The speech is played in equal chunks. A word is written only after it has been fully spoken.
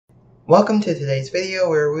Welcome to today's video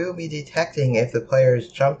where we will be detecting if the player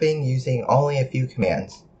is jumping using only a few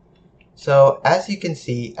commands. So as you can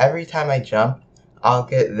see, every time I jump, I'll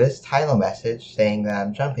get this title message saying that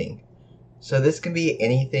I'm jumping. So this can be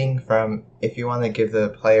anything from if you want to give the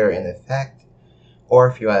player an effect, or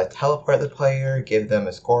if you want to teleport the player, give them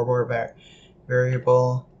a scoreboard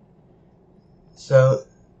variable. So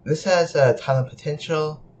this has a ton of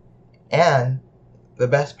potential, and the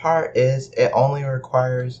best part is it only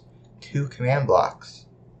requires 2 command blocks.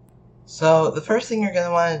 So the first thing you're going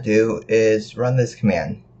to want to do is run this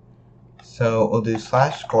command. So we'll do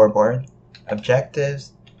 /scoreboard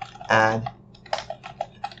objectives add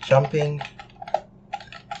jumping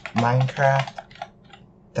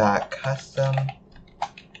minecraft.custom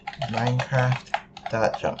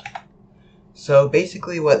minecraft.jump. So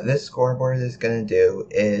basically what this scoreboard is going to do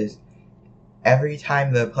is every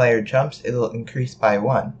time the player jumps, it'll increase by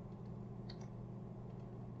 1.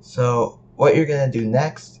 So what you're going to do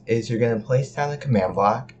next is you're going to place down a command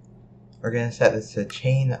block. We're going to set this to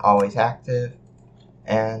chain always active,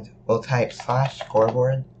 and we'll type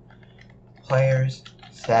 /scoreboard players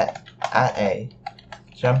set at a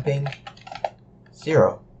jumping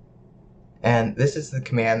 0. And this is the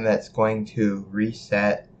command that's going to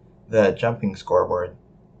reset the jumping scoreboard.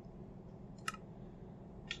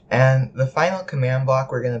 And the final command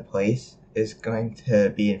block we're going to place is going to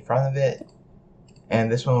be in front of it, and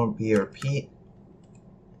this one will be a repeat,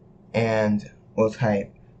 and we'll type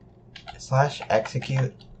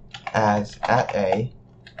 /execute as at a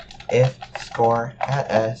if score at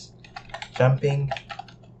s jumping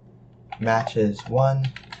matches 1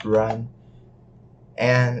 run,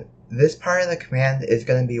 and this part of the command is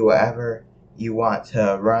going to be whatever you want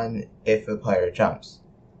to run if the player jumps.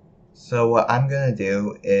 So what I'm going to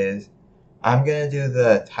do is I'm going to do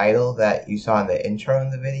the title that you saw in the intro in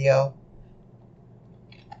the video.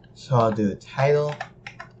 So I'll do title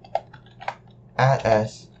at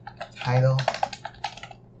s title,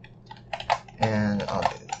 and I'll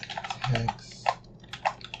do text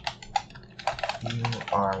you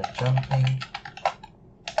are jumping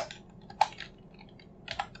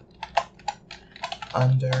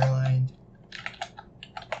underlined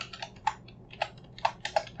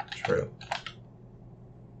true.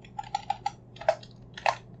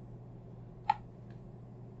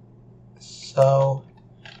 So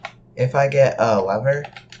if I get a lever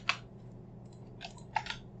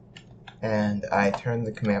and I turn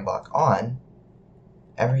the command block on,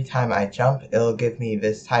 every time I jump, it'll give me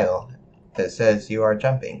this title that says you are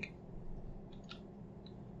jumping.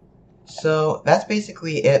 So that's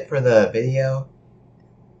basically it for the video.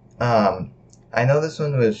 I know this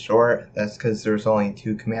one was short, that's because there's only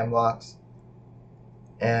 2 command blocks.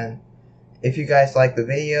 And if you guys like the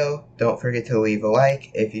video, don't forget to leave a like.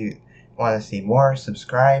 If you want to see more,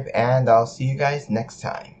 subscribe, and I'll see you guys next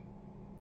time.